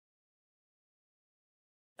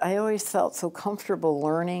I always felt so comfortable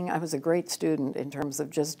learning. I was a great student in terms of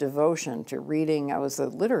just devotion to reading. I was a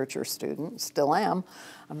literature student, still am.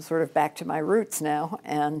 I'm sort of back to my roots now,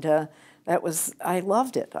 and I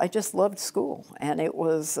loved it. I just loved school, and it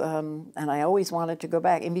was, and I always wanted to go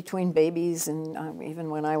back in between babies, and even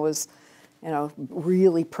when I was,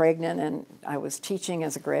 really pregnant, and I was teaching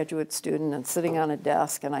as a graduate student and sitting on a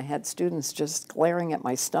desk, and I had students just glaring at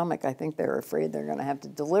my stomach. I think they're afraid they're going to have to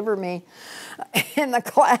deliver me in the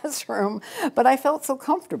classroom, but I felt so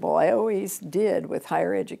comfortable. I always did with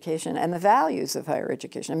higher education and the values of higher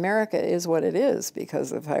education. America is what it is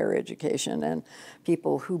because of higher education and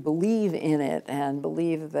people who believe in it and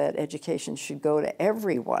believe that education should go to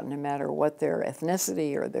everyone, no matter what their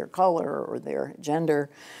ethnicity or their color or their gender.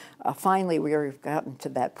 Finally, we've gotten to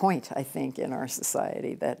that point, I think, in our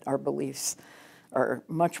society that our beliefs are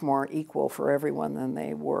much more equal for everyone than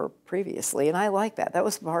they were previously. And I like that. That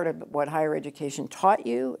was part of what higher education taught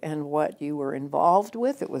you and what you were involved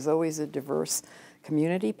with. It was always a diverse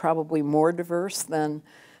community, probably more diverse than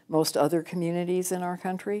most other communities in our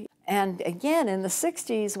country. And again, in the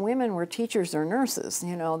 60s, women were teachers or nurses.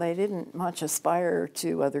 They didn't much aspire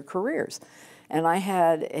to other careers. And I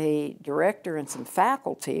had a director and some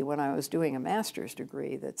faculty when I was doing a master's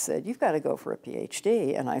degree that said, you've got to go for a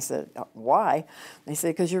PhD. And I said, why? They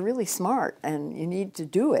said, because you're really smart and you need to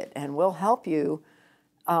do it, and we'll help you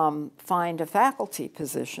find a faculty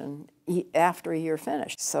position after you're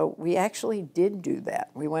finished. So we actually did do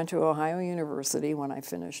that. We went to Ohio University when I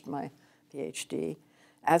finished my PhD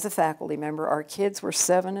as a faculty member. Our kids were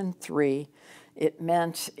 7 and 3. It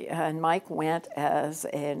meant, and Mike went as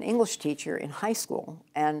an English teacher in high school,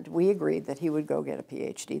 and we agreed that he would go get a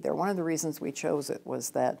PhD there. One of the reasons we chose it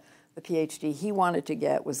was that the PhD he wanted to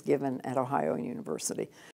get was given at Ohio University.